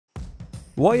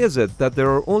Why is it that there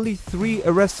are only 3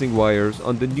 arresting wires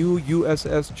on the new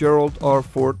USS Gerald R.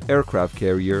 Ford aircraft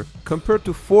carrier compared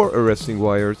to 4 arresting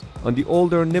wires on the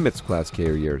older Nimitz class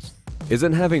carriers?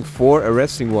 Isn't having 4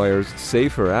 arresting wires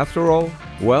safer after all?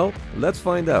 Well, let's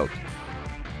find out.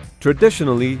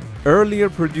 Traditionally, earlier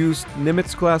produced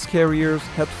Nimitz class carriers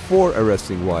had 4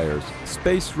 arresting wires,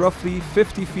 spaced roughly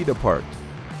 50 feet apart.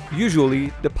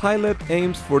 Usually, the pilot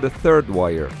aims for the 3rd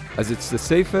wire, as it's the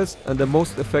safest and the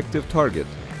most effective target.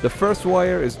 The first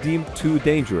wire is deemed too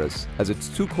dangerous, as it's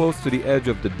too close to the edge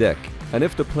of the deck, and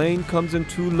if the plane comes in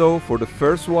too low for the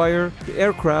first wire, the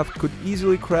aircraft could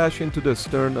easily crash into the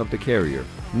stern of the carrier.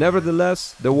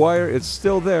 Nevertheless, the wire is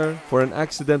still there for an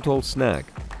accidental snag.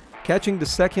 Catching the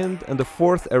 2nd and the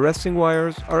 4th arresting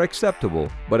wires are acceptable,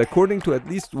 but according to at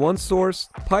least one source,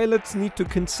 pilots need to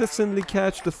consistently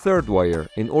catch the 3rd wire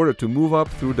in order to move up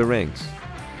through the ranks.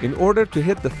 In order to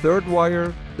hit the 3rd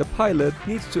wire, the pilot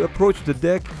needs to approach the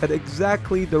deck at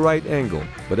exactly the right angle,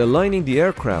 but aligning the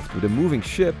aircraft with a moving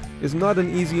ship is not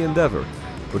an easy endeavor.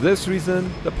 For this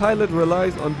reason, the pilot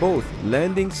relies on both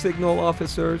landing signal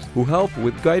officers who help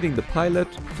with guiding the pilot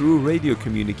through radio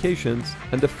communications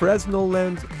and the Fresnel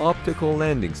lens optical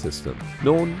landing system,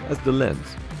 known as the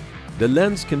lens. The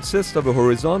lens consists of a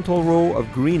horizontal row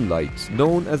of green lights,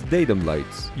 known as datum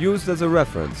lights, used as a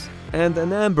reference, and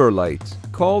an amber light,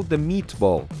 called the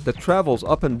meatball, that travels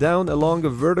up and down along a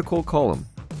vertical column.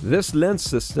 This lens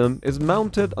system is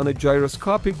mounted on a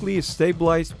gyroscopically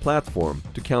stabilized platform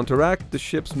to counteract the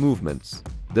ship's movements.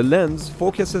 The lens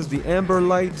focuses the amber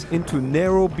lights into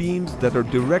narrow beams that are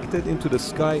directed into the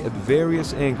sky at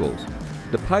various angles.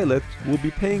 The pilot will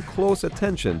be paying close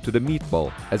attention to the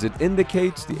meatball, as it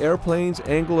indicates the airplane's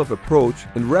angle of approach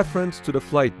in reference to the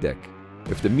flight deck.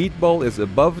 If the meatball is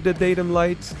above the datum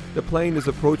lights, the plane is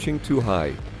approaching too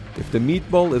high. If the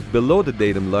meatball is below the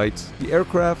datum lights, the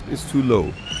aircraft is too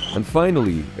low. And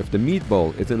finally, if the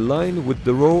meatball is in line with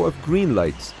the row of green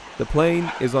lights, the plane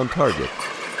is on target.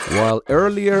 While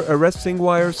earlier arresting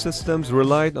wire systems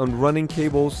relied on running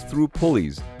cables through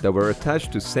pulleys that were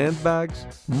attached to sandbags,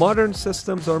 modern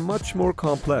systems are much more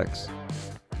complex.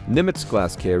 Nimitz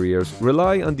class carriers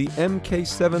rely on the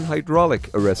Mk7 hydraulic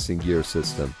arresting gear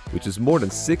system, which is more than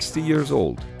 60 years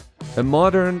old. A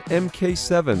modern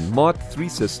Mk7 Mod 3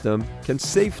 system can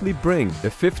safely bring a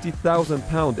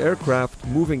 50,000-pound aircraft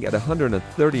moving at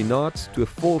 130 knots to a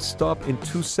full stop in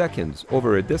 2 seconds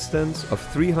over a distance of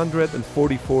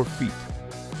 344 feet.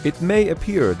 It may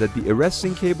appear that the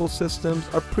arresting cable systems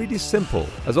are pretty simple,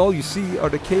 as all you see are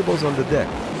the cables on the deck.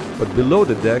 But below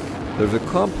the deck, there's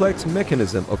a complex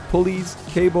mechanism of pulleys,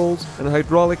 cables, and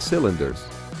hydraulic cylinders.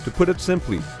 To put it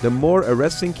simply, the more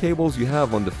arresting cables you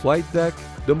have on the flight deck,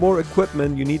 the more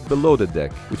equipment you need below the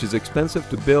deck, which is expensive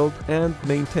to build and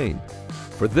maintain.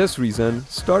 For this reason,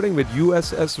 starting with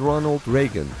USS Ronald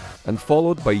Reagan and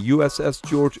followed by USS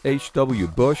George H.W.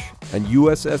 Bush and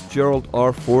USS Gerald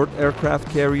R. Ford aircraft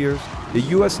carriers, the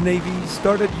US Navy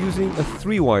started using a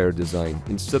 3-wire design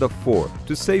instead of 4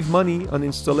 to save money on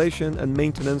installation and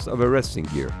maintenance of arresting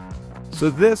gear. So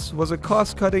this was a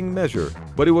cost-cutting measure,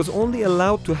 but it was only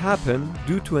allowed to happen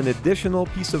due to an additional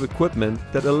piece of equipment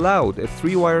that allowed a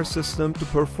 3-wire system to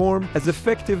perform as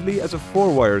effectively as a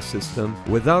 4-wire system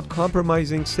without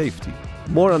compromising safety.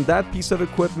 More on that piece of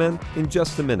equipment in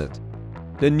just a minute.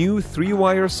 The new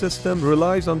 3-wire system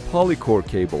relies on Polycore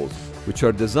cables, which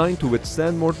are designed to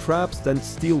withstand more traps than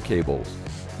steel cables.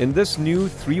 In this new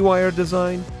 3-wire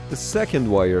design, the 2nd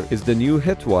wire is the new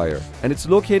hit wire, and it's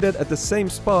located at the same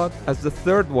spot as the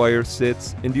 3rd wire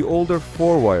sits in the older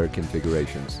 4-wire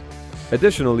configurations.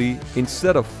 Additionally,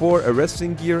 instead of 4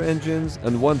 arresting gear engines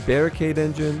and 1 barricade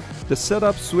engine, the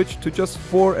setup switched to just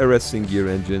 4 arresting gear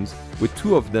engines, with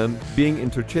 2 of them being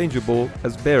interchangeable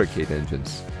as barricade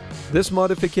engines. This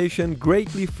modification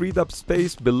greatly freed up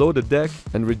space below the deck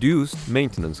and reduced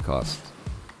maintenance costs.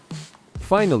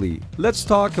 Finally, let's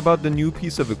talk about the new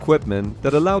piece of equipment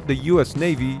that allowed the US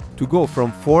Navy to go from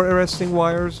 4 arresting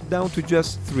wires down to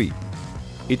just 3.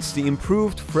 It's the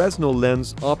improved Fresnel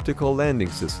lens optical landing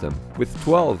system, with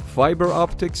 12 fiber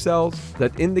optic cells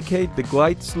that indicate the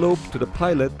glide slope to the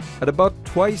pilot at about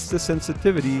twice the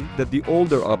sensitivity that the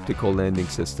older optical landing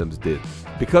systems did.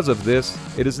 Because of this,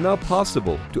 it is now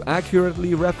possible to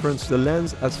accurately reference the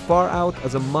lens as far out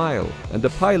as a mile, and the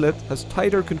pilot has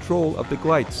tighter control of the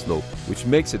glide slope, which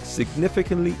makes it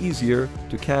significantly easier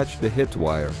to catch the hit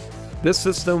wire. This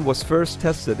system was first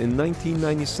tested in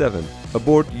 1997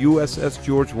 aboard USS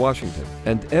George Washington,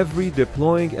 and every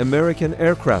deploying American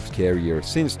aircraft carrier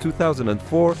since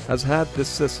 2004 has had this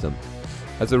system.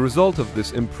 As a result of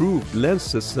this improved lens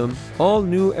system, all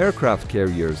new aircraft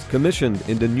carriers commissioned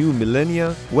in the new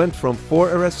millennia went from 4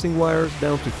 arresting wires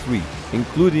down to 3,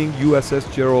 including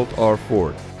USS Gerald R.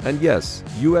 Ford. And yes,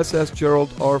 USS Gerald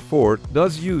R. Ford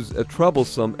does use a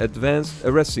troublesome advanced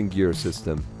arresting gear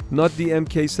system, not the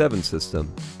Mk7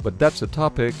 system, but that's a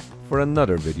topic for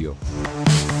another video.